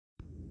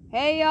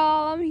Hey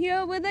y'all, I'm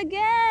here with a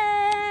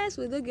guest.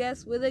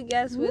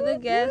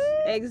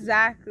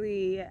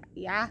 Exactly.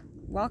 Yeah,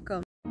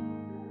 welcome.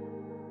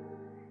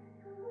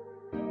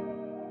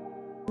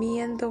 Me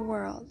and the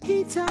world.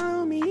 He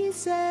told me, he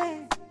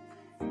said,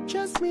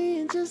 trust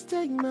me and just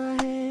take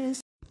my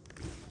hands.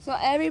 So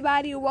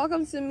everybody,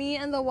 welcome to Me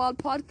and the World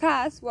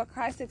podcast where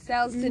Christ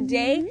excels.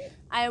 Today,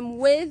 I am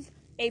with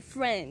a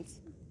friend.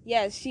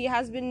 Yes, she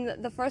has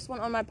been the first one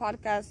on my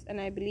podcast,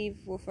 and I believe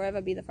will forever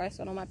be the first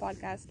one on my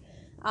podcast.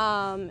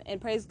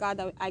 And praise God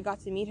that I got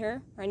to meet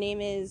her. Her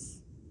name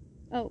is...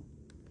 Oh,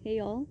 hey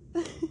y'all.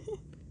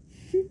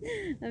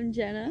 I'm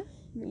Jeanna.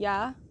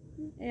 Yeah?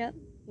 Yep.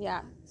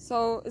 Yeah.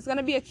 So, it's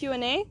gonna be a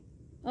Q&A?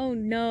 Oh,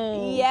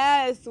 no.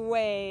 Yes,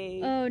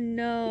 way. Oh,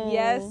 no.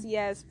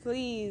 Yes,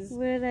 please.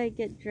 What did I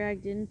get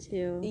dragged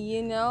into?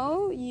 You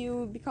know,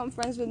 you become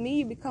friends with me,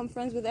 you become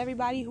friends with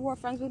everybody who are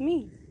friends with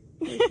me.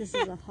 Like this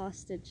is a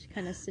hostage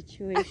kind of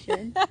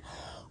situation.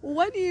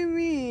 What do you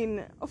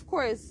mean? Of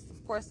course.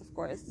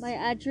 My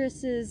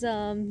address is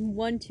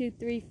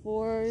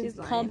 1234 She's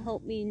lying. Come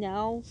Help Me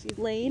Now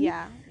Lane.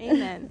 Yeah,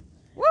 amen.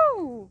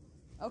 Woo!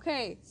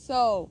 Okay,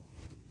 so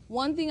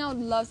one thing I would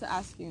love to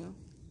ask you,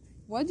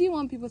 what do you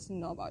want people to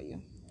know about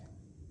you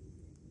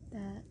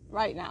That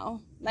right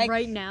now? Like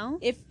right now?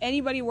 If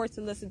anybody were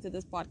to listen to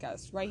this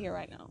podcast right here,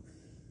 right now,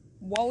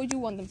 what would you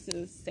want them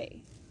to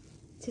say?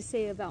 To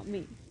say about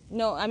me.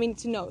 No, I mean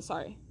to know,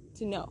 sorry.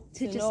 To know.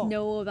 To just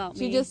know about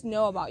me. To just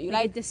know about you.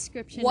 Like a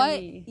description what, of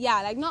me.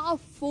 Yeah, like not a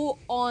full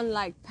on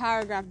like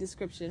paragraph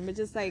description, but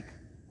just like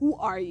who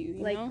are you,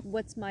 you like know?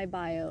 what's my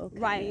bio?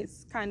 Right,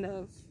 kind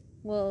of.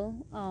 Well,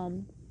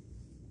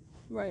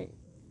 right.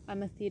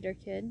 I'm a theater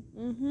kid.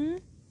 Mm-hmm.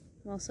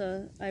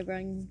 Also, I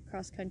run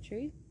cross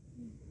country.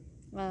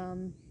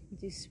 Do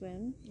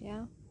swim.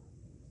 Yeah.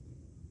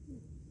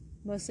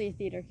 Mostly a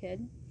theater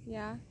kid.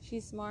 Yeah,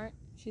 she's smart.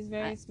 She's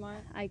very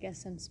smart. I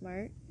guess I'm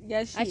smart.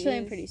 Yes, she Actually, is.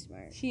 I'm pretty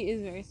smart. She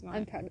is very smart.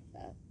 I'm proud of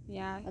that.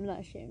 Yeah. I'm not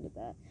ashamed of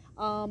that.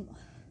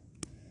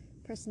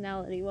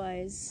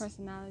 Personality-wise.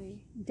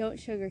 Don't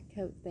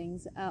sugarcoat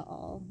things at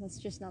all. That's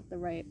just not the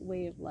right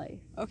way of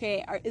life.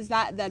 Okay, is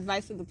that the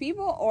advice of the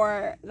people,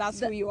 or that's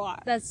who you are?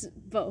 That's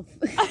both.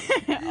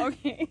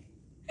 Okay.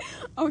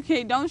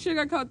 Okay, don't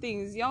sugarcoat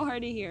things. Y'all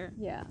heard it here.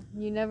 Yeah,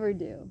 you never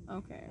do.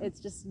 Okay. It's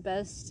just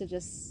best to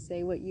just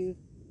say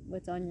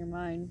what's on your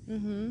mind,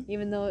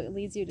 even though it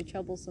leads you to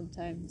trouble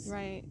sometimes.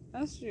 Right,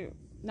 that's true.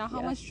 Now,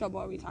 how much trouble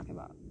are we talking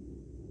about?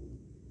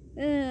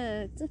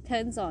 It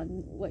depends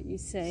on what you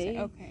say.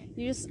 Okay.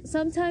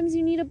 Sometimes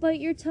you need to bite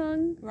your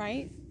tongue.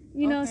 Right.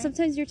 You know,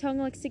 sometimes your tongue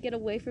likes to get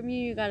away from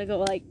you. You gotta go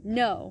like,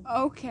 no.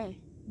 Okay.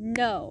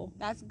 No.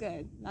 That's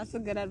good. That's a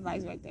good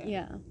advice right there.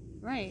 Yeah.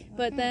 Right. Okay.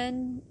 But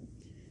then,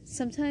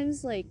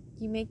 sometimes, like,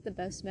 you make the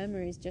best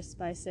memories just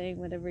by saying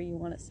whatever you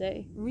want to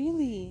say.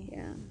 Really?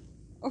 Yeah.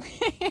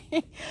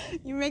 Okay.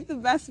 You make the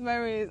best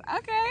memories.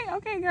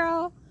 Okay,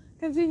 girl.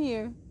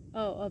 Continue.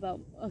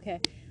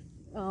 Okay.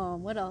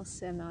 What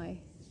else am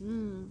I?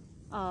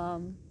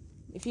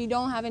 If you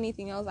don't have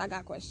anything else, I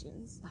got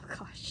questions. Oh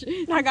gosh.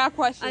 I got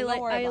questions.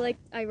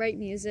 I write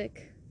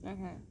music.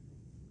 Okay.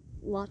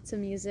 Lots of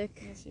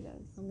music. Yes, she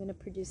does. I'm gonna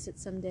produce it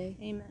someday.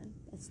 Amen.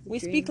 That's the We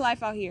dream. speak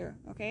life out here,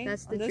 okay?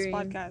 That's the On this dream.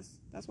 podcast,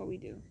 that's what we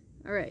do.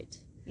 All right.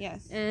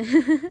 Yes.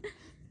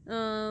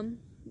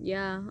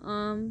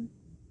 Yeah.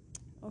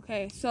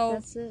 Okay, so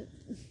that's it.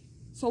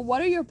 So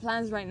what are your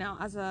plans right now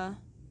as a...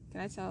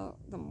 Can I tell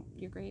them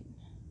your grade?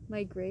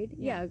 My grade?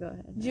 Yeah, go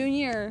ahead.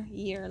 Junior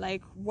year,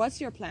 like, what's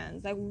your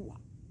plans? Like,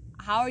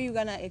 how are you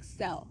gonna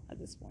excel at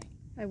this point?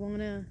 I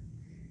wanna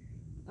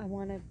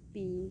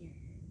be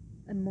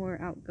a more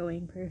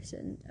outgoing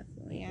person,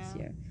 definitely this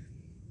year,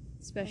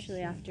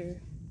 especially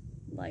after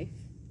life.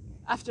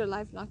 After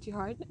life knocked you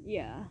hard?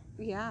 Yeah.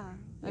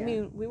 I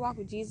mean, we walk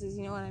with Jesus,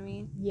 you know what I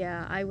mean?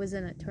 Yeah, I was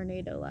in a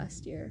tornado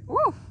last year.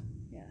 Woo!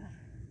 Yeah.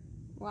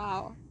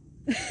 Wow.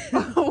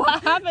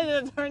 What happened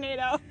in the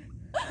tornado?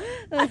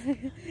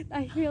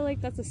 I feel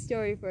like that's a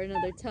story for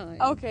another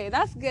time. Okay,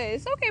 that's good.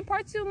 It's okay,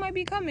 part 2 might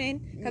be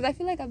coming, because I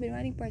feel like I've been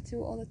writing part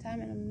 2 all the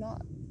time and I'm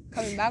not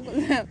coming back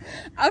with them.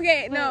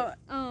 Okay, no,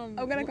 I'm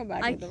gonna come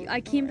back with them. I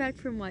came back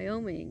from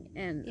Wyoming,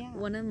 and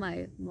one of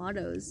my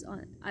mottos,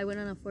 I went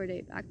on a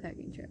 4-day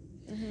backpacking trip,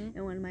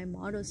 and one of my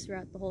mottos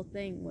throughout the whole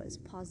thing was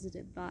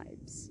positive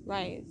vibes.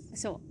 Right.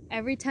 So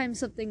every time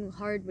something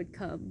hard would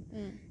come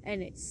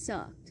and it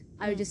sucked,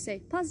 I would just say,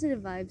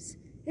 positive vibes.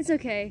 It's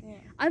okay. Yeah.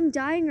 I'm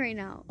dying right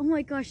now. Oh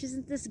my gosh,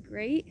 isn't this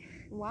great?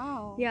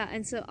 Wow. Yeah,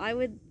 and so I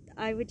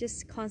would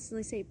just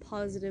constantly say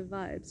positive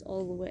vibes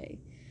all the way.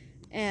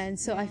 And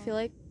so I feel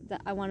like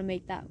that I want to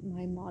make that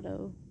my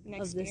motto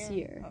of this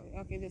year.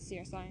 Oh, okay, this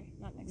year. Sorry,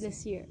 not next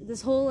this year.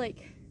 This whole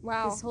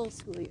this whole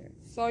school year.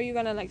 So are you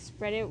gonna like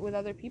spread it with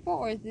other people,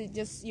 or is it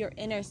just your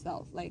inner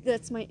self? Like,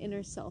 that's my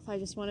inner self. I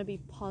just want to be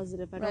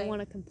positive. I don't want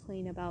to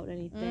complain about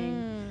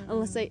anything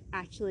unless I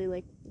actually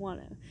like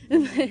want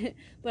to.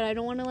 But I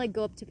don't want to like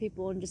go up to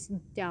people and just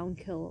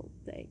downkill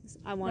things.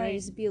 I want to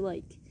just be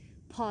like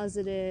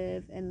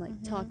positive and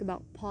like talk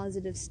about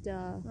positive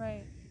stuff.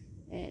 Right.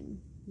 And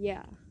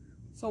yeah.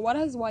 So what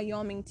has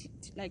Wyoming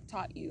like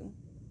taught you?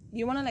 Do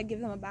you want to like give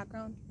them a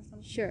background or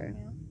something? Sure.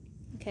 Yeah.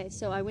 Okay,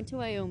 so I went to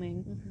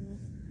Wyoming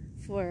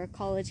for a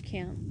college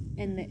camp,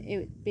 and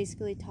it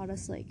basically taught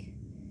us like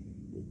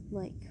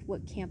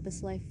what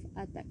campus life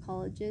at that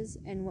college is.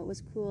 And what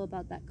was cool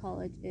about that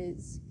college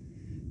is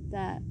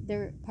that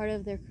part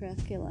of their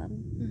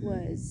curriculum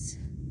was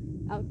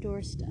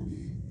outdoor stuff.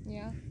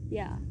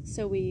 Yeah,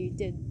 so we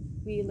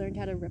learned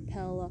how to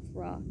rappel off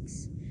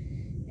rocks,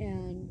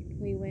 and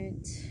we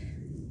went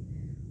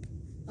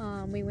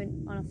on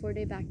a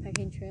 4-day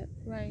backpacking trip.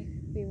 Right.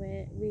 We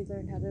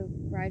learned how to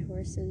ride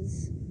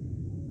horses.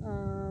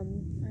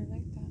 I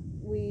like that.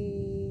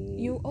 We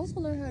You also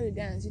learned how to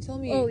dance. You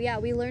told me. Oh yeah,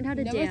 we learned how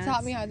to you dance. never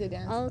taught me how to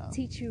dance. I'll though.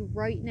 teach you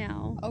right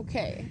now.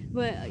 Okay.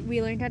 But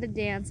we learned how to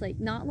dance, like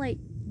not like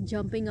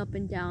jumping up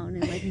and down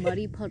and like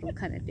muddy puddle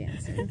kind of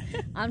dancing.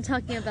 I'm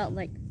talking about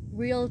like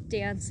real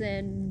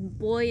dancing,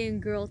 boy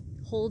and girl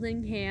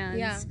holding hands.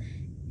 Yeah.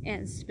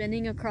 And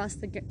spinning across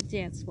the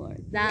dance floor.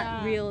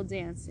 That real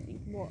dancing.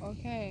 Well,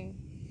 okay.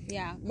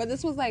 Yeah, but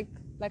this was like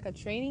a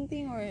training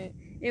thing, or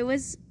it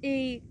was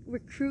a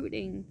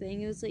recruiting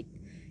thing. It was like,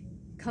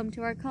 come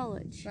to our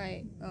college,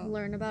 right?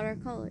 Learn about our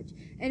college,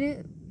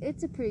 and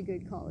it's a pretty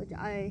good college.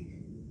 I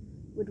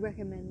would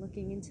recommend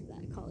looking into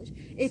that college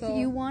if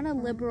you want a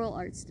liberal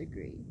arts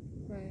degree.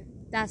 Right.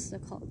 That's the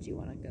college you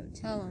want to go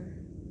to. Tell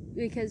them.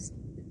 Because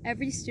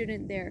every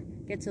student there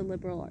gets a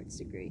liberal arts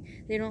degree.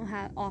 They don't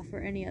offer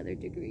any other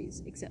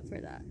degrees except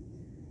for that.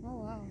 Oh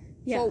wow.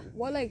 Yeah. So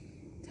what like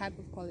type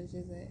of college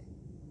is it?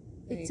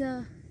 Like,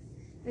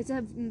 it's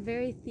a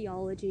very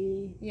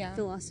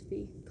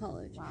philosophy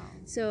college. Wow.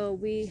 So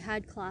we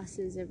had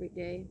classes every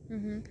day,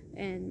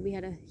 and we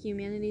had a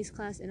humanities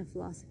class and a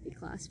philosophy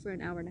class for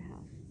an hour and a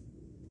half.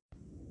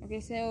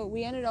 Okay, so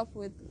we ended up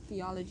with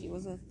theology.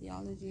 Was it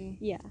theology?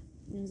 Yeah,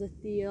 it was a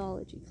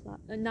theology class.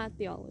 Not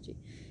theology.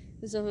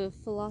 It was a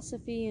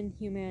philosophy and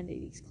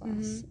humanities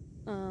class.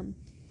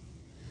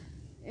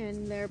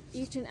 And they're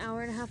each an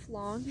hour and a half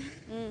long.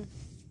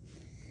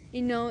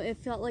 You know, it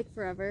felt like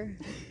forever,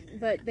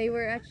 but they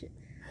were actually,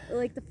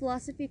 like, the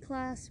philosophy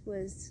class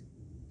was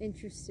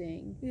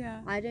interesting.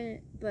 Yeah.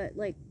 But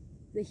like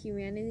the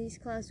humanities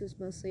class was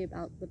mostly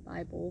about the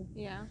Bible.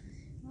 Yeah.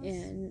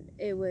 And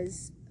it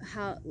was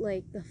how,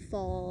 like, the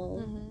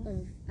fall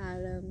of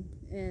Adam,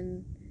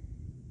 and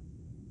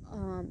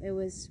it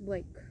was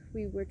like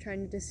we were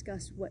trying to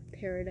discuss what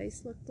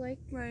paradise looked like.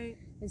 Right.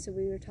 And so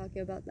we were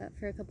talking about that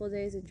for a couple of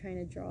days and trying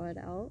to draw it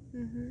out.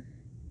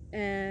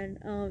 And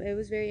it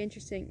was very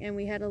interesting. And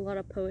we had a lot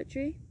of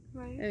poetry.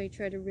 Right. And we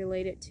tried to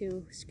relate it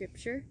to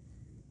scripture.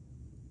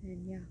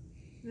 And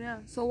yeah.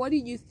 So what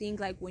did you think,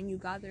 like, when you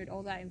gathered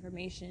all that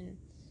information?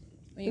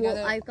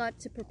 I got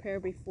to prepare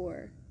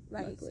before.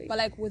 Right. Luckily. But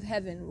like with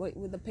heaven,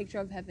 with the picture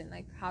of heaven,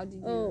 like how do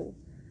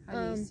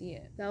you see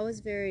it? That was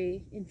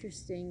very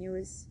interesting. It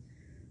was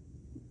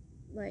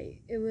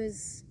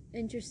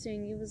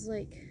interesting. It was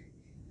like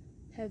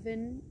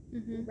heaven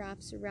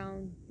wraps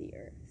around the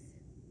earth.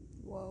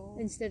 Whoa.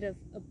 Instead of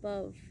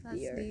above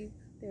the earth. Deep.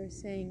 They were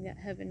saying that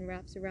heaven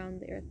wraps around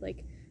the earth.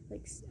 Like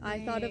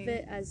I thought of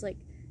it as like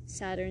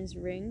Saturn's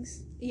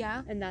rings.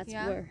 Yeah. And that's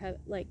where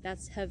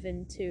that's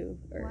heaven to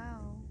earth.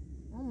 Wow.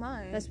 Oh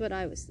my. That's what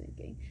I was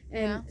thinking.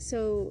 And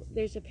so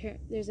there's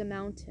a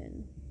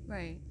mountain.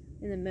 Right.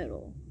 In the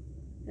middle.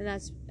 And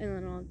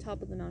then on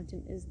top of the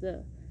mountain is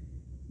the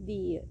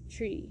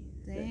tree.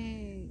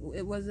 Dang.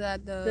 It was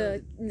that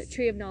the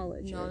tree of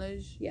knowledge.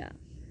 Knowledge. Yeah.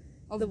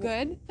 Of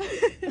good?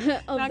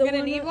 Of Not good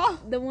and evil?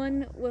 The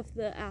one with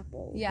the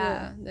apple.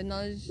 Yeah. The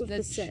knowledge, the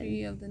tree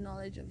sin. of the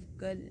knowledge of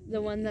good.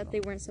 The one that evil. they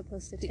weren't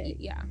supposed to take.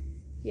 Yeah.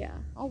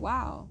 Yeah. Oh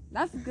wow.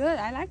 That's good.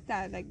 I like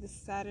that. Like the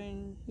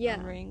Saturn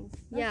rings.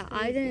 That's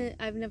crazy.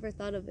 I've never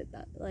thought of it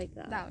that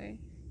way.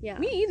 Yeah.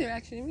 Me either,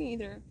 actually. Me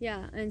either.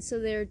 Yeah, and so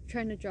they're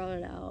trying to draw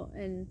it out,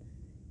 and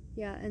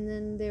and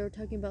then they were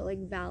talking about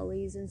like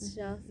valleys and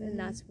stuff, and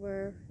that's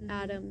where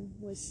Adam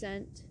was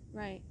sent.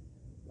 Right.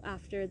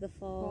 After the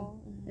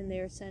fall, and they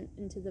were sent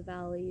into the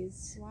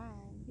valleys.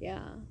 Wow.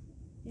 Yeah.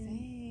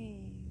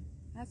 Dang.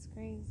 That's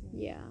crazy.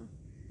 Yeah.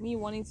 Me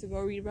wanting to go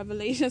read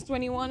Revelations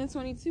 21 and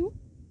 22.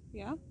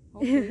 Yeah.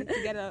 Hopefully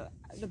to get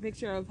the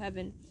picture of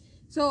heaven.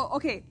 So,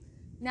 okay.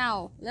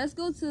 Now, let's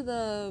go to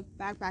the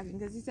backpacking,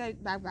 because you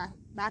said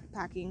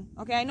backpacking.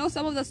 Okay, I know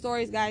some of the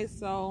stories, guys,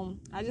 so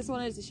I just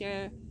wanted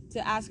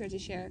to ask her to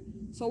share.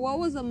 So what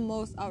was the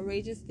most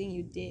outrageous thing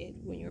you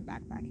did when you were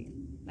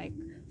backpacking? Like,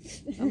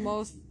 the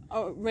most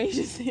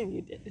outrageous thing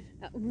you did?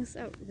 Most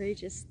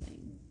outrageous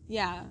thing?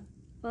 Yeah.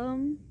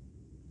 Well,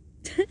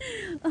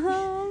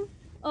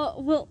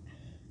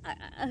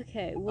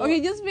 okay. Well,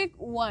 okay, just pick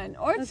one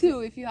or two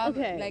if you have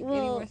any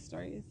more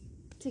stories.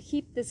 To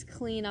keep this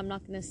clean, I'm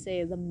not gonna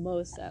say the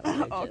most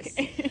outrageous.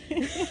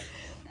 Okay.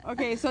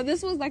 Okay, so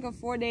this was like a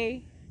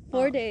 4-day.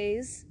 4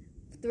 days,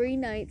 3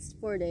 nights,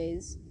 4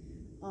 days.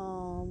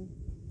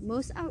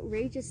 Most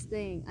outrageous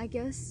thing, I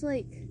guess,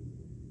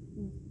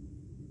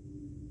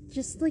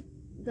 just like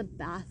the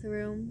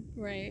bathroom.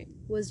 Right.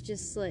 Was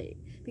just like,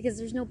 because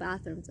there's no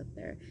bathrooms up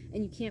there,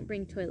 and you can't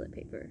bring toilet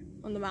paper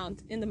in the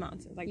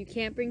mountains. Like, you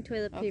can't bring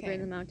toilet paper Okay.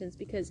 in the mountains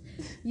because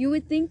you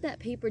would think that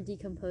paper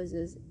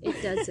decomposes.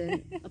 It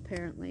doesn't,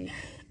 apparently.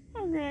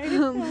 Okay.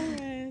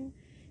 Alright.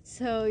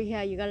 So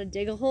yeah, you gotta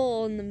dig a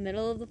hole in the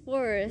middle of the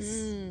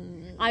forest.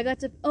 I got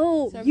to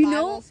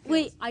Survival skills.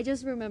 wait, I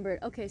just remembered.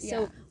 Okay,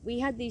 so Yeah. we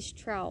had these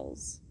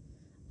trowels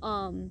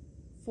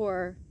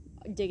for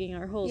digging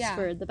our holes Yeah.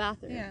 for the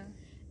bathroom. Yeah.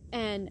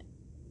 And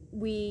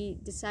we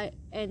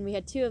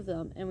had two of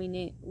them,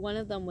 and one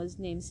of them was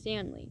named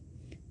Stanley.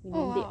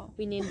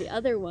 We named the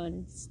other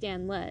one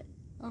Stanlet.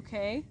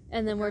 Okay.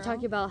 And then we're Girl.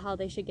 talking about how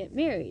they should get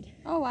married.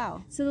 Oh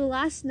wow. So the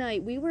last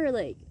night we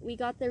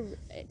got there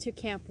to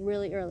camp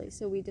really early,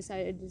 so we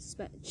decided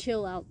to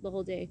chill out the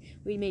whole day.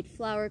 We made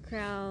flower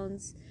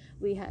crowns.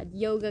 We had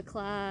yoga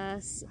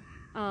class.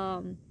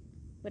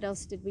 What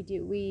else did we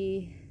do?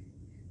 We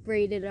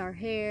braided our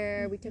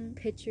hair. We took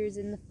pictures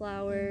in the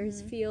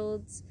flowers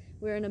fields.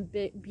 We were in a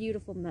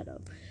beautiful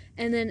meadow,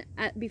 and then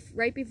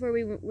right before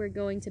we were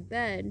going to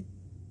bed,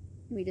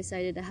 we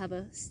decided to have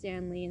a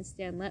Stanley and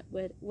Stanlet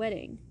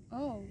wedding.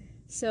 Oh.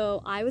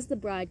 So I was the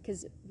bride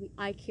because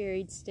I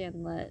carried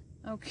Stanlet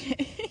Okay.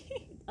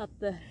 up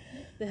the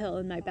hill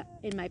in my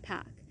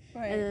pack,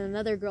 Right. and then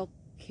another girl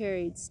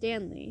carried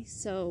Stanley.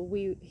 So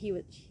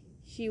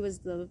she was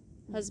the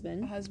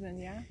husband. A husband,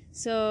 yeah.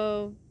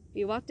 So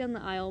we walked down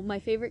the aisle. My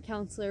favorite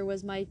counselor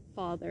was my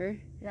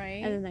father,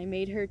 Right. and then I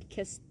made her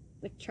kiss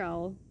the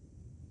trowel.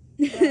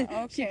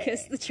 Oh, She okay.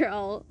 kissed the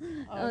trowel,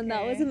 and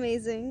that was Okay.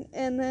 amazing.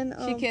 And then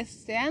She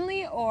kissed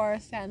Stanley or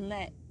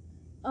Stanlet?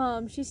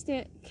 she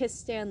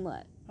kissed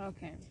Stanlet.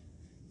 Okay.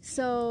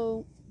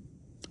 So,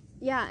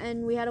 yeah,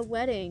 and we had a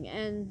wedding,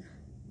 and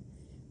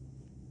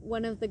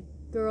one of the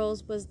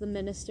girls was the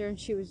minister, and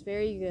she was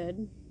very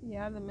good.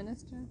 Yeah, the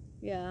minister.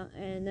 Yeah,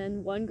 and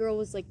then one girl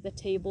was like the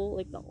table,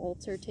 like the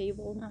altar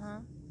table.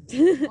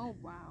 Oh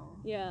wow.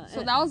 Yeah. So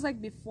and that was like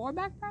before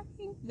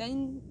backpacking?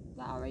 Then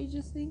the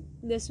outrageous thing?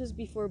 this was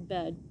before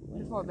bed.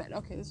 Before bed.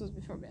 Okay, this was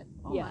before bed.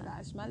 Oh Yeah. my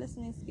gosh, my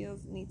listening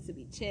skills needs to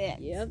be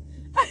checked. Yep.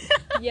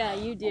 Yeah,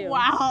 you do.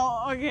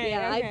 Wow. Okay.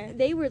 Yeah, Okay.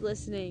 they were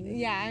listening.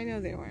 Yeah, I know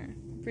they were.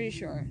 Pretty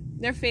sure.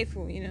 They're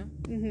faithful, you know?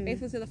 Mhm.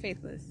 Faithful to the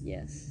faithless.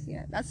 Yes.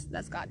 Yeah, that's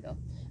God though.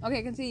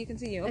 Okay,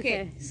 continue.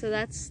 Okay. So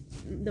that's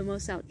the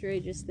most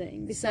outrageous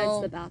thing besides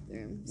So, the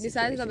bathroom.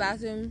 Besides the situation.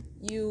 bathroom,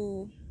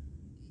 you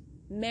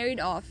married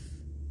off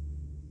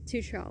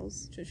Two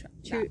trowels. two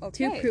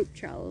Two poop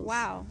trowels.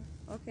 Wow.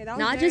 Okay, that was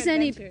Not very just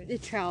any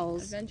adventurous.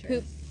 trowels.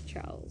 Adventurous. Poop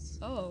trowels.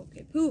 Oh,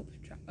 okay.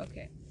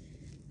 Okay.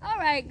 All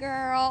right,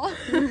 girl.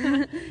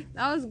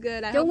 That was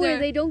good. Don't worry,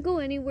 they don't go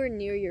anywhere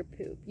near your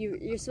poop.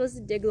 You're supposed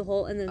to dig the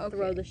hole and then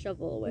throw Okay. the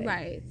shovel away.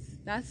 Right.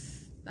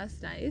 That's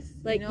nice.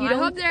 Like, you know, you I hope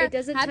don't- they're it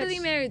doesn't happily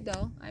touch- married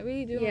though. I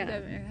really do Yeah.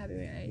 hope they're happily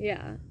married.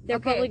 Yeah, they're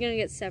Okay. probably gonna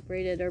get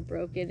separated or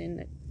broken in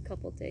a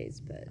couple days,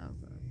 but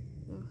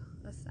Oh, ugh,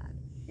 that's sad.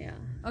 yeah.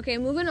 Okay,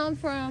 moving on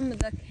from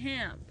the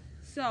camp.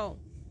 So,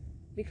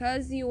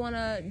 because you want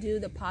to do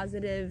the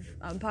positive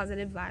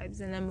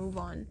vibes and then move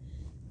on,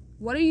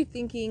 what are you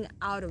thinking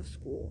out of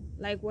school?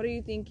 Like, what are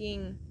you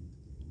thinking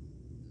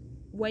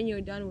when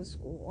you're done with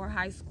school or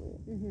high school?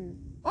 Mhm.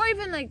 Or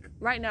even like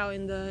right now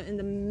in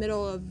the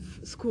middle of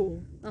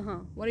school?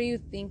 What are you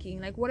thinking?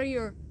 Like, what are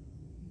your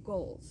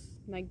goals?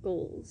 My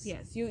goals.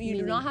 Yes, you do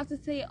Meaning- not have to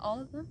say all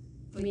of them.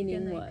 But you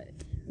Meaning can, what?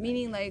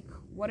 Meaning, like,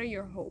 what are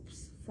your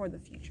hopes for the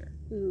future?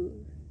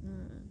 Ooh.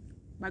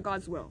 By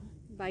God's will.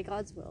 By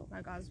God's will.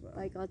 By God's will.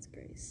 By God's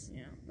grace.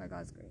 Yeah, by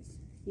God's grace.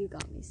 You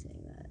got me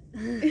saying that.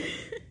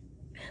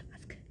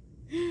 That's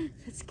good.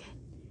 That's good.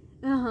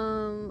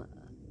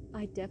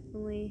 I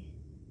definitely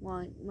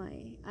want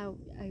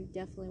I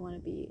definitely want to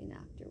be an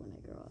actor when I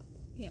grow up.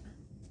 Yeah.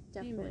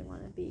 Definitely Amen.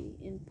 want to be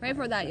in. Pray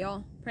for that,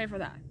 y'all. Pray for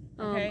that.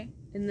 Okay.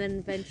 And then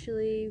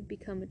eventually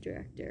become a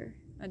director,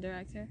 A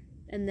director.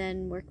 and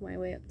then work my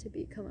way up to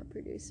become a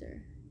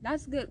producer.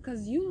 That's good,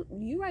 because you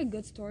write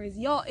good stories.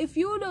 Y'all, if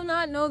you do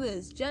not know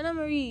this, Jeanna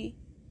Marie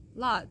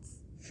Lotz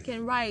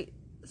can write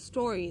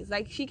stories.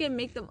 Like, she can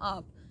make them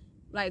up,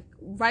 like,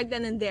 right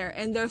then and there.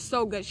 And they're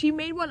so good. She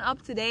made one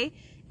up today,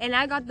 and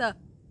I got the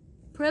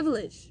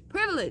privilege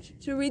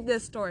to read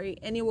this story,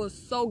 and it was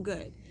so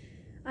good.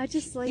 I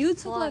just like You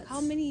took, like, plots.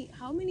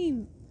 how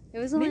many It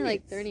was only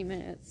like minutes? 30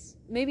 minutes,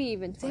 maybe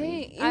even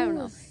 20. Dang, I it don't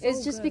know. was It's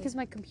so just good. because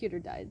my computer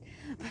died,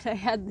 but I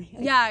had the.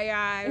 Yeah,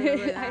 I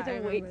remember that. I had to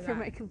remember wait for that.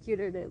 my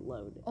computer to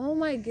load. Oh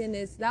my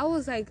goodness, that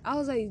was like, I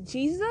was like,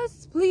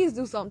 Jesus, please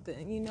do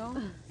something, you know?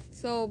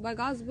 So, by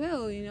God's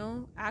will, you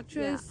know, Yeah,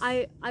 actress.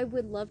 I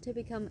would love to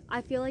become.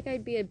 I feel like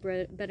I'd be a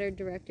better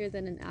director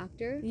than an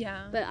actor.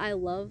 Yeah. But I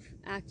love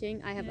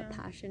acting. I have Yeah. a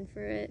passion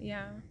for it.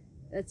 Yeah.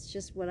 That's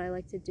just what I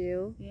like to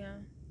do. Yeah.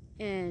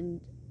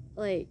 And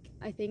like,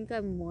 I think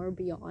I'm more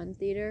beyond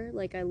theater.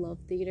 Like, I love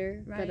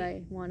theater, but Right.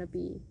 I want to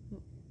be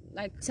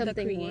Like,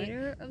 something the more.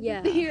 creator of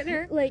yeah, the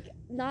theater. like,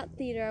 not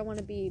theater. I want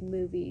to be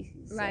movies.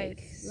 Right,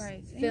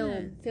 like,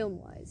 right. Film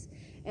wise.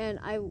 And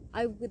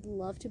I would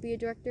love to be a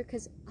director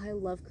because I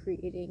love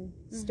creating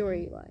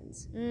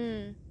storylines.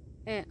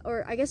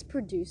 or I guess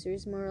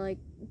producers more like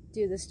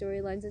do the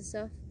storylines and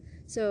stuff.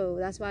 So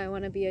that's why I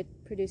want to be a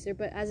producer.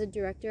 But as a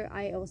director,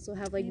 I also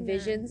have like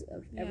visions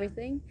of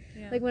everything.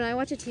 Yeah. Like when I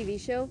watch a TV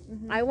show,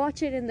 I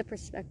watch it in the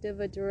perspective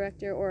of a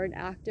director or an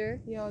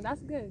actor. Yo,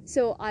 that's good.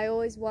 So I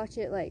always watch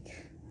it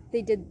like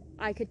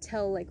I could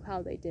tell like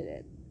how they did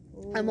it.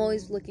 Ooh. I'm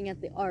always looking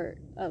at the art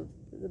of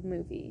the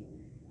movie.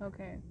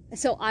 Okay.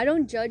 So I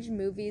don't judge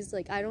movies.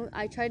 Like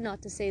I try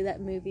not to say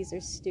that movies are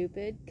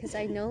stupid, because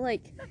I know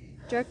like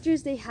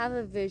directors, they have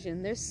a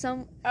vision. There's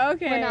some out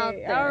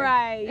there. All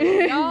right.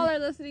 Y'all are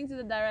listening to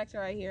the director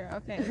right here.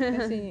 Okay,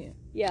 continue.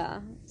 Yeah.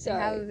 They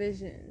have a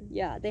vision.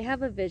 Yeah, they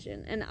have a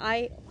vision, and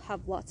I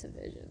have lots of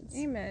visions.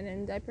 Amen.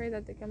 And I pray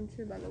that they come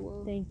true by the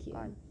will. Thank you.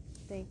 God.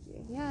 Thank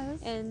you. Yeah.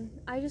 And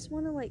I just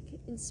want to like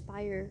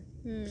inspire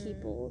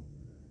people.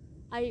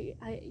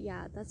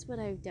 Yeah, that's what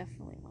I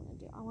definitely want to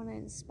do. I want to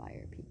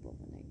inspire people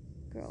when I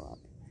grow up.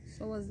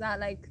 So was that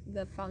like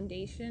the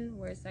foundation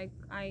where it's like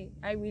I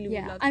really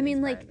would love to I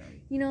mean, like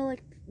them. You know,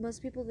 like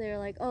most people, they're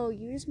like, oh,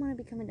 you just want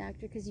to become an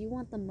actor because you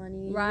want the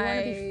money,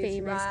 right, you want to be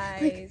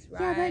famous.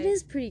 Yeah, that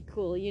is pretty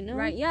cool, you know.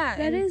 Right. Yeah.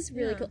 That is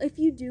really cool. If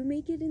you do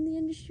make it in the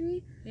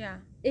industry,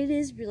 it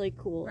is really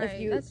cool.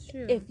 Right. That's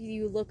true. If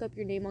you look up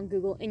your name on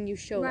Google and you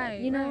show up,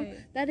 you know,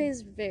 that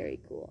is very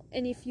cool.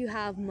 And if you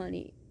have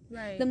money,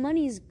 the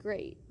money is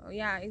great. Oh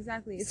yeah,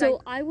 exactly. It's so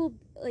I will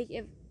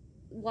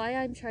why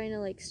I'm trying to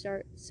like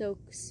start so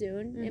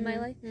soon in my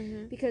life,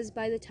 because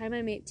by the time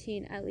I'm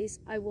 18, at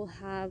least I will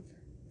have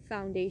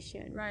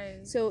foundation. Right.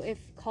 So if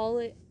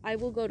I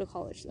will go to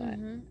college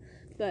then,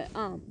 but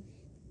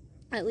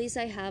at least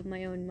I have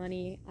my own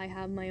money. I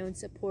have my own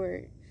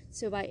support.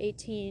 So by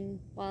 18,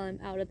 while I'm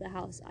out of the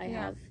house, I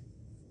have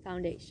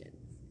foundation.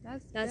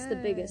 That's the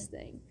biggest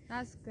thing.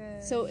 That's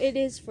good. So it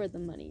is for the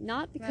money,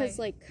 not because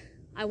like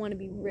I want to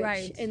be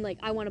rich and like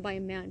I want to buy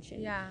a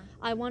mansion. Yeah.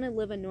 I want to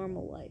live a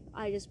normal life.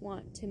 I just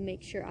want to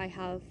make sure I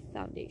have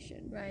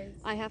foundation. Right.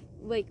 I have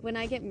like when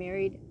I get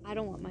married, I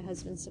don't want my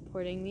husband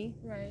supporting me.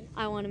 Right.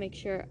 I want to make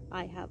sure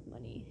I have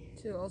money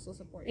to also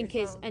support in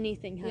case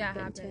anything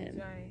happens to him.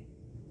 Right.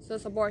 So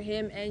support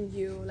him and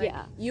you. Like,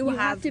 yeah. You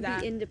have to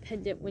be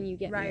independent when you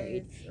get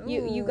married.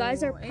 You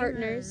guys are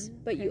partners,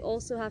 but you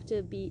also have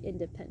to be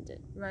independent.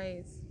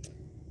 Right.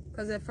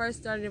 Because it first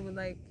started with,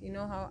 like, you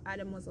know how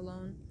Adam was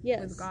alone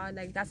with God?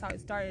 Like, that's how it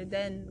started.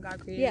 Then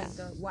God created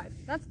the wife.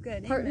 That's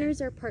good.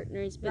 Partners are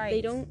partners, but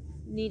they don't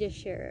need to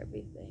share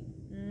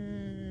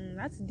everything.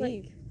 That's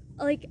deep.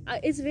 Like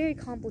it's very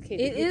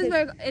complicated. It is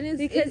very... It is,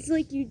 because,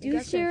 like, you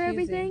do share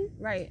everything.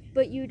 Right.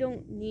 But you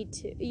don't need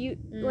to. You,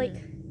 like...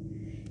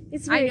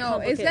 It's very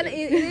complicated.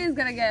 It is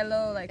gonna get a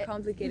little, like,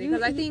 complicated.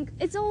 Because I think...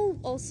 It's all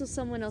also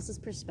someone else's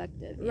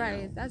perspective.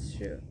 Right. Know? That's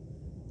true.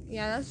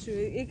 Yeah, that's true.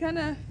 It kind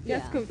of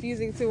gets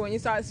confusing too when you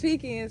start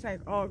speaking. It's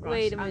like, oh gosh,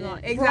 wait a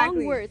minute, exactly.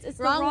 Wrong words. It's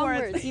the wrong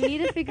words. You need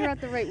to figure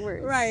out the right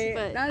words. Right.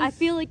 But I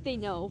feel like they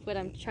know what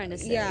I'm trying to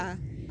say. Yeah,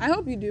 I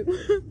hope you do.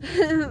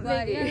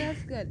 But yeah,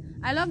 that's good.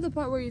 I love the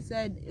part where you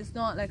said it's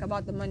not like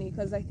about the money,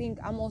 because I think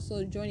I'm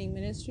also joining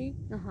ministry.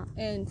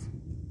 And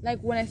like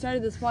when I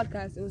started this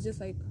podcast, it was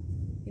just like,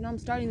 you know, I'm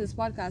starting this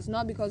podcast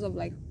not because of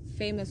like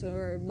famous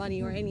or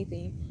money or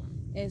anything.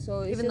 And so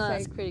it's even just though like,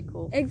 that's pretty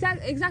cool.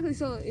 Exactly.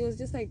 So it was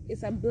just like,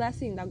 it's a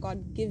blessing that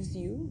God gives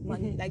you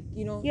money, like,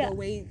 you know, the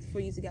way for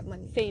you to get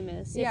money.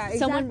 Famous. Yeah, if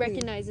someone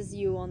recognizes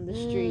you on the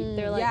street,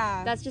 they're like,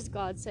 that's just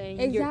God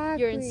saying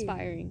you're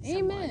inspiring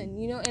someone. Amen.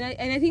 You know,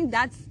 and I think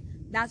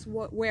that's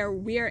where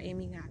we're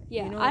aiming at.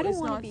 Yeah, you know? I don't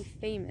want to be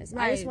famous.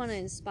 I just want to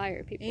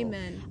inspire people.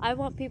 Amen. I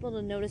want people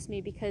to notice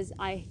me because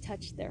I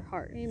touch their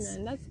hearts.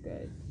 Amen. That's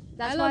good.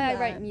 That's why I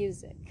write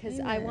music, because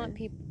I want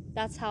people.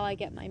 That's how I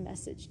get my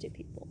message to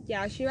people.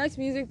 Yeah, she writes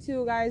music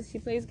too, guys. She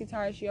plays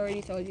guitar. She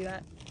already told you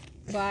that.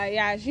 But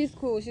yeah, she's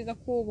cool. She's a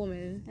cool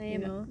woman. I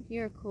am.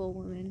 You're a cool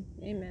woman.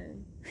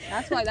 Amen.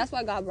 That's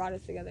why God brought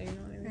us together. You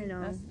know what I mean? I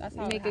know. That's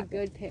how you make a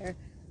good pair.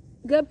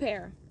 Good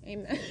pair.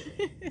 Amen.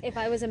 If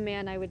I was a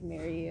man, I would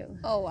marry you.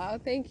 Oh wow,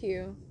 thank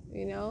you.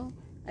 You know,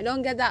 I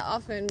don't get that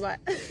often, but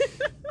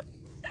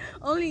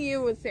only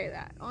you would say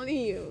that.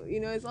 Only you.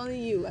 You know, it's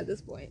only you at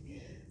this point.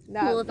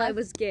 Well, if I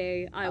was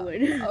gay, I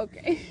would.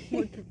 Okay.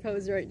 would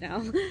propose right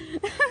now.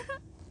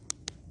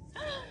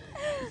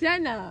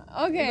 Jeanna,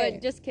 okay.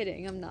 But just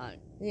kidding, I'm not.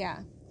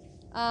 Yeah.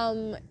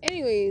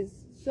 Anyways,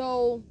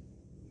 so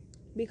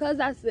because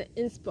that's the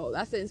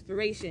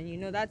inspiration, you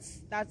know,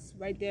 that's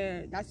right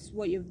there. That's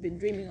what you've been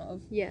dreaming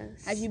of.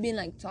 Yes. Have you been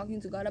like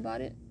talking to God about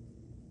it?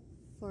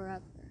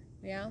 Forever.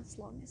 Yeah. As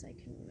long as I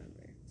can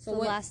remember. So the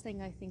last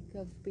thing I think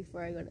of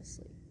before I go to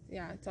sleep.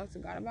 Yeah, talk to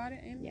God about it.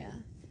 Amen. Yeah.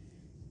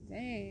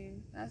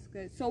 Dang, that's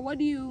good. So what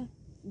do you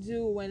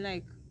do when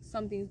like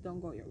some things don't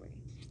go your way?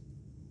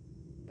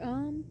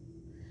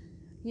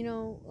 You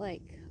know,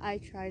 like I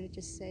try to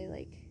just say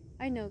like,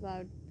 I know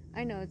God,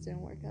 I know it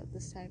didn't work out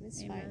this time.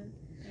 It's fine.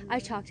 Amen. I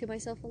talk to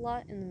myself a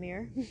lot in the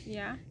mirror.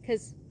 Yeah.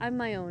 Because I'm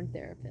my own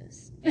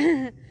therapist.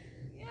 Yeah.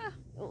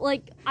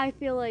 Like I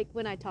feel like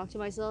when I talk to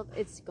myself,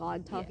 it's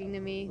God talking to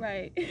me.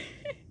 Right.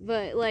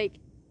 But like,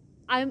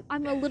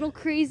 I'm a little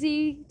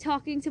crazy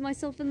talking to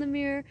myself in the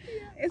mirror.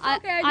 It's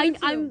okay.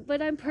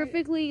 I'm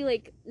perfectly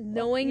like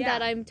knowing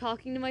that I'm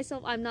talking to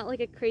myself. I'm not like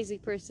a crazy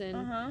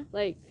person,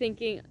 like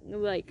thinking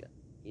like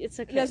it's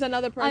okay. There's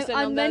another person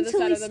I'm on the other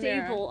side of the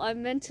stable. mirror.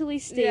 I'm mentally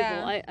stable.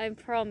 Yeah. I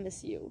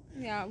promise you.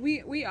 Yeah,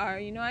 we are.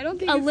 You know, I don't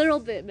think a little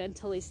bit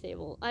mentally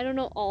stable. I don't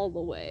know all the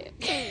way.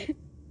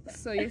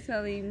 So you're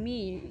telling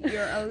me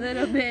you're a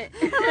little bit.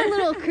 I'm a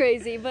little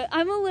crazy, but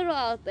I'm a little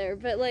out there.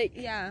 But like,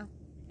 yeah.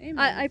 Amen.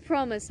 I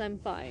promise I'm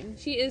fine.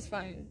 She is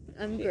fine.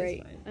 I'm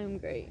great. I'm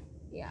great.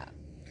 Yeah.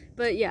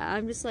 But yeah,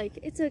 I'm just like,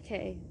 it's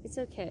okay. It's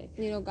okay.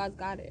 You know, God's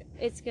got it.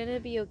 It's gonna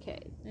be okay.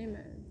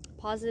 Amen.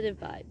 Positive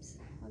vibes.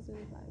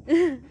 Positive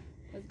vibes.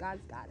 Because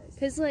God's got it.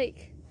 Because,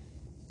 like,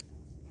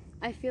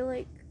 I feel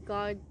like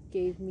God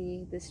gave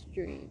me this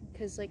dream.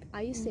 Because, like,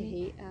 I used to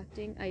hate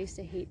acting. I used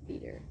to hate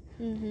theater.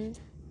 Mm-hmm.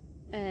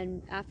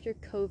 And after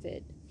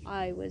COVID,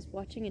 I was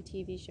watching a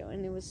TV show,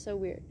 and it was so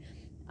weird.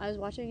 I was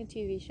watching a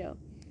TV show,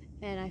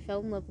 and I fell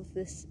in love with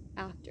this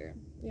actor.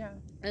 Yeah.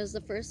 I was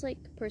the first, like,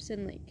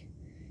 person,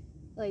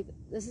 like,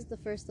 this is the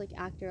first, like,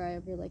 actor I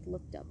ever, like,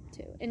 looked up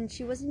to. And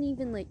she wasn't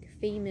even, like,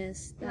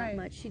 famous that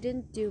much. She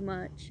didn't do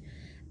much.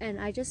 And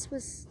I just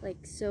was,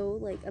 like, so,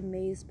 like,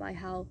 amazed by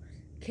how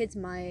kids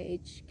my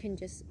age can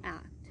just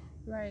act.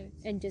 Right.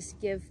 And just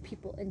give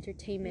people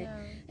entertainment.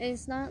 Yeah. And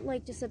it's not,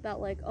 like, just about,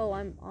 like, oh,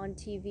 I'm on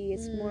TV.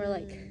 It's more,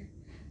 like,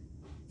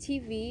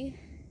 TV,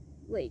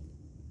 like,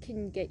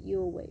 can get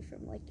you away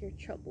from, like, your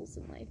troubles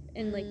in life.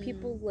 And, like,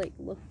 people, like,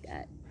 look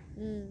at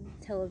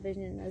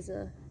television as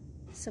a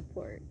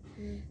support.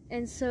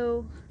 And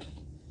so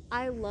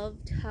I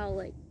loved how,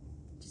 like,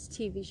 just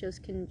TV shows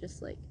can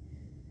just, like,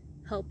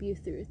 help you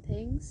through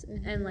things.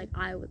 And, like,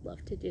 I would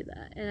love to do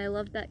that. And I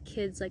love that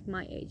kids, like,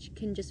 my age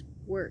can just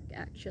work,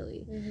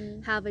 actually.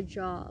 Have a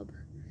job.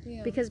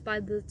 Yeah. Because by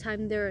the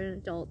time they're an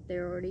adult,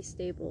 they're already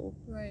stable.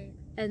 Right.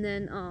 And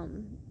then,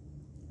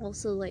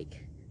 also,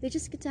 like, they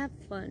just get to have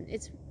fun.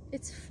 It's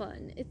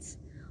fun. It's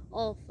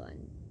all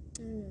fun.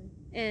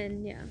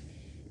 And, yeah.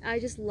 I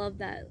just love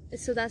that.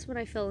 So that's when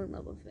I fell in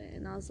love with it.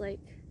 And I was like,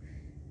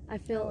 I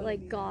felt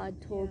like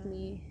God told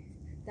me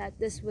that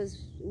this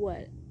was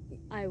what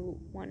I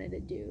wanted to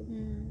do.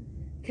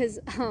 Because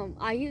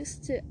I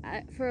used to,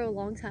 for a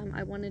long time,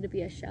 I wanted to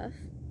be a chef.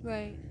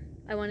 Right.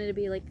 I wanted to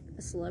be, like,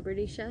 a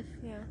celebrity chef.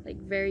 Yeah. Like,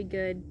 very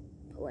good,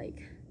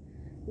 like,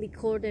 Le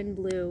Cordon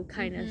Bleu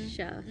kind of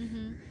chef.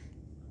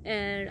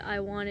 And I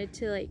wanted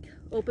to, like,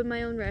 open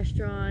my own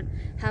restaurant,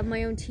 have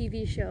my own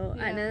TV show.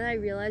 And then I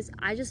realized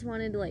I just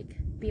wanted to, like,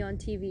 be on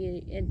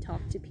TV and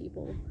talk to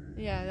people.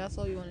 Yeah, that's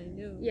all you want to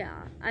do.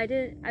 Yeah,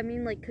 I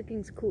mean, like,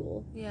 cooking's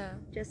cool. Yeah.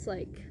 Just,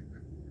 like,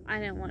 I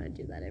didn't want to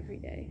do that every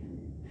day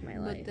of my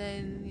life. But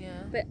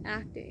then, But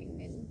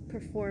acting and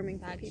performing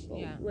for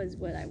people was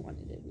what I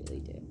wanted to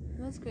really do.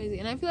 That's crazy.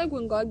 And I feel like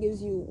when God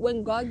gives you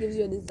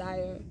a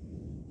desire,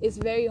 it's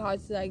very hard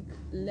to, like,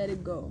 let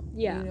it go.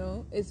 Yeah. You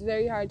know? It's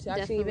very hard to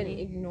actually even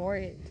ignore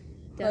it.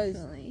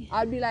 Definitely.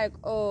 I'd be like,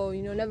 oh,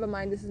 you know, never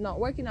mind, this is not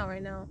working out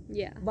right now.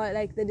 Yeah. But,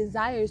 like, the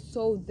desire is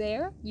so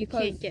there. You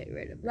can't get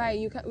rid of it. Right.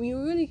 You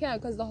really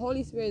can't, because the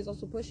Holy Spirit is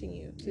also pushing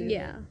you to do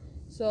it.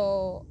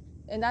 So,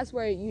 and that's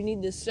where you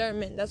need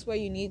discernment. That's where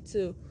you need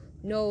to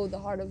know the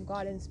heart of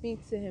God and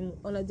speak to Him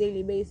on a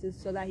daily basis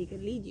so that He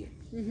can lead you.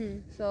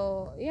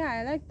 So, yeah,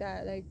 I like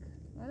that. Like,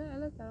 I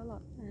like that a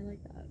lot. I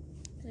like that.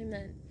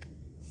 Amen.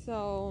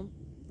 So,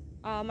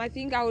 I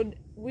think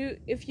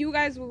if you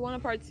guys would want a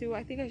part 2,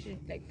 I think I should,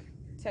 like,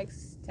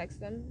 text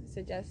them,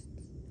 suggest.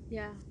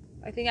 Yeah.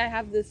 I think I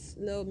have this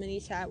little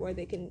mini chat where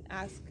they can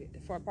ask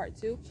for a part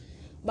 2.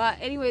 But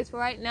anyways, for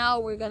right now,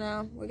 we're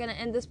gonna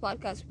end this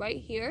podcast right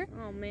here.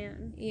 Oh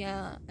man.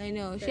 Yeah, I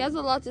know. She has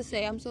a lot to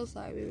say. I'm so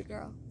sorry, baby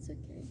girl. It's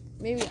okay.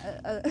 Maybe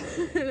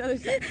another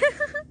chat.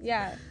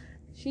 Yeah.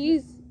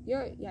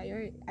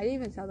 I didn't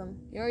even tell them.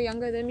 You're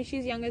younger than me.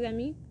 She's younger than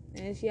me,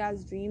 and she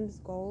has dreams,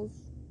 goals.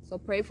 So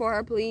pray for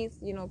her, please.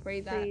 You know, pray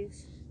that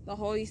the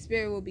Holy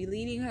Spirit will be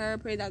leading her.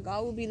 Pray that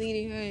God will be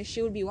leading her, and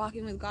she will be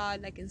walking with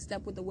God, like in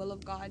step with the will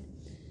of God.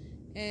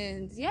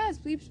 And yes,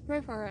 please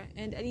pray for her.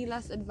 And any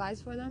last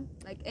advice for them?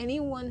 Like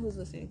anyone who's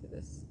listening to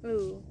this.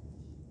 Ooh.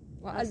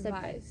 What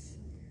advice?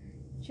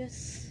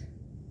 Just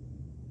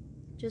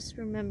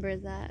remember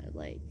that,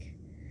 like,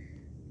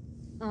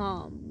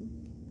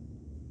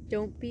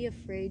 don't be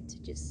afraid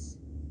to just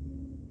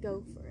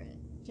go for it.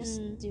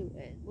 Just do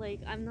it. Like,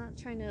 I'm not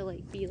trying to,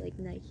 like, be like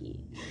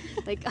Nike.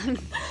 Like, I'm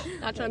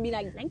not trying to be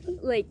like Nike.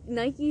 Like,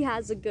 Nike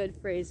has a good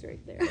phrase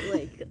right there.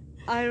 Like,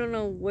 I don't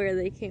know where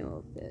they came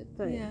up with it,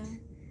 but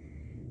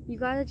you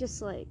gotta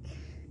just, like,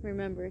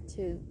 remember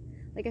to,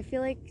 like, I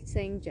feel like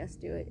saying just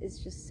do it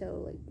is just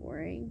so, like,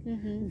 boring.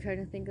 I'm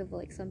trying to think of,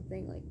 like,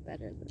 something, like,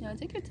 better than that.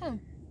 Take your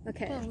time.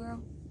 Okay. Come on,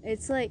 girl.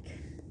 It's, like,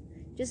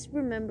 just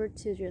remember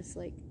to just,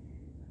 like,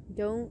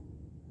 don't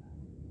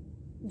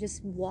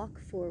just walk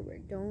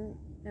forward. Don't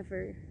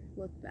ever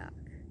look back.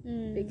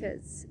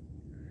 Because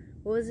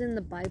what was in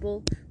the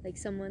Bible? Like,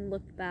 someone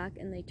looked back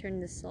and they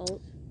turned to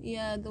salt.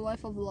 Yeah, the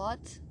wife of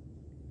Lot.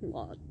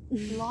 Lot.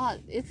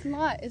 It's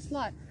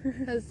lot.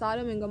 Because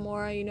Sodom and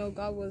Gomorrah, you know,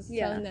 God was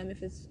telling them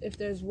if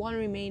there's one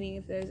remaining,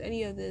 if there's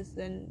any of this,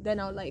 then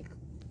I'll like,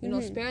 you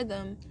know, spare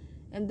them.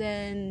 And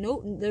then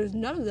there's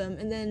none of them.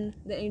 And then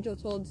the angel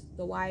told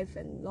the wife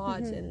and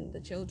Lot and the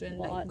children,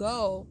 like,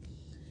 go,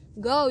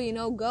 you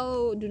know,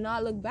 go, do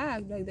not look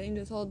back. Like the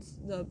angel told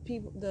the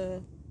people,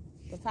 the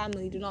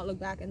family, do not look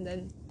back. And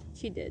then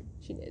She did.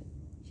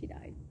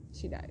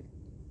 she died.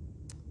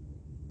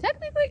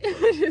 Technically,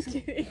 just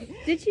kidding.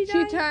 Did she die?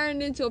 She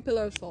turned into a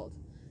pillar of salt.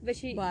 But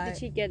did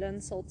she get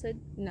unsalted?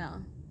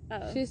 No.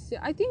 Oh.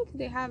 I think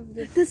they have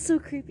this. That's so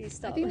creepy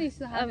stuff. I think they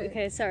still have it.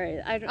 Okay, sorry.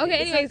 I don't.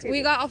 Okay, it's anyways,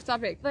 we got off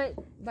topic. But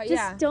yeah.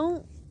 just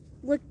don't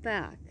look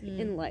back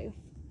in life.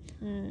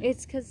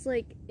 It's because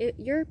like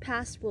your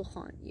past will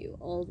haunt you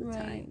all the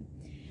time,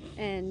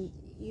 and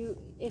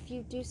if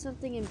you do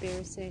something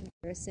embarrassing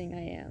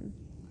I am.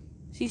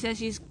 She says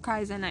she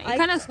cries at night. It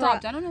kind of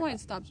stopped. I don't know why it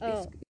stopped.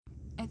 Oh.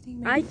 I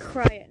think I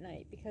cry at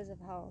night because of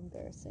how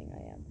embarrassing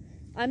I am.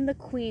 I'm the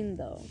queen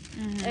though,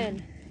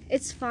 and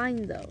it's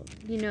fine though.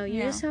 You know,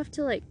 you just have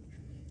to like,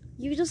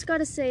 you just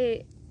gotta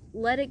say,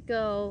 let it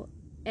go,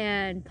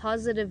 and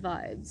positive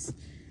vibes.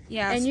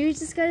 Yeah. And you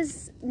just gotta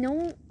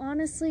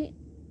honestly,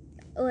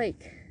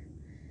 like,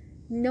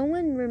 no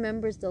one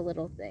remembers the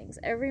little things.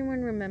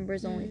 Everyone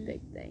remembers only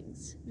big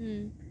things.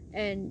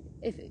 And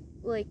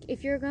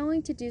if you're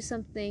going to do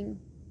something,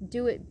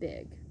 do it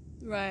big.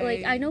 Right.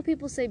 Like, I know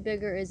people say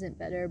bigger isn't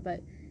better,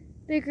 but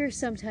bigger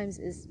sometimes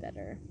is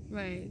better.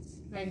 Right.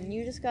 And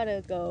you just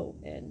gotta go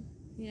and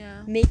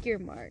Yeah. Make your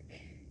mark.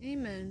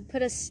 Amen.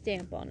 Put a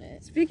stamp on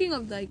it. Speaking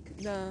of like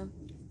the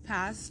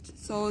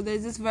past, so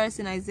there's this verse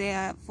in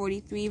Isaiah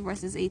 43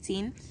 verses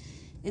 18.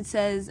 It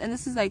says, and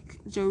this is like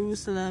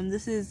Jerusalem,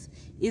 this is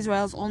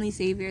Israel's only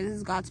savior, this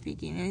is God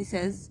speaking, and he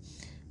says,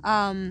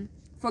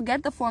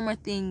 forget the former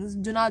things,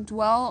 do not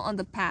dwell on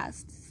the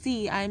past.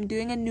 See, I am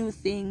doing a new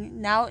thing,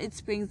 now it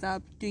springs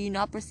up, do you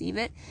not perceive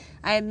it?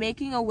 I am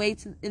making a way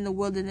in the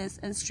wilderness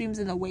and streams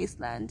in the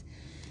wasteland.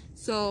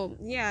 So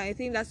yeah, I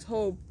think that's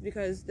hope,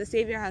 because the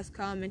savior has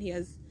come and he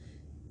has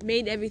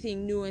made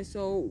everything new. And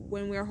so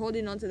when we're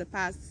holding on to the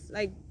past,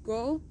 like,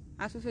 go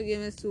ask for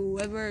forgiveness to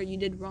whoever you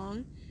did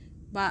wrong.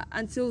 But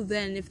until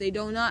then, if they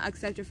do not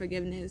accept your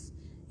forgiveness,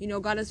 you know,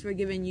 God has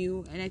forgiven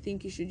you, and I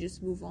think you should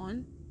just move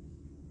on.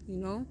 You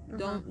know,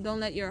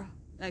 don't let your,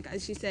 like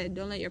as she said,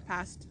 don't let your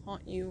past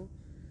haunt you.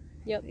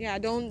 Yep. Yeah,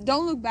 don't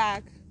look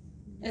back,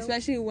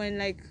 especially when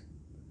like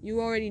you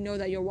already know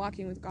that you're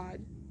walking with God.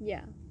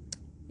 Yeah.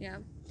 Yeah.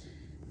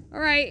 All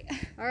right.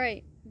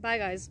 Bye,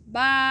 guys.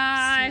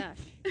 Bye.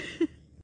 Smash.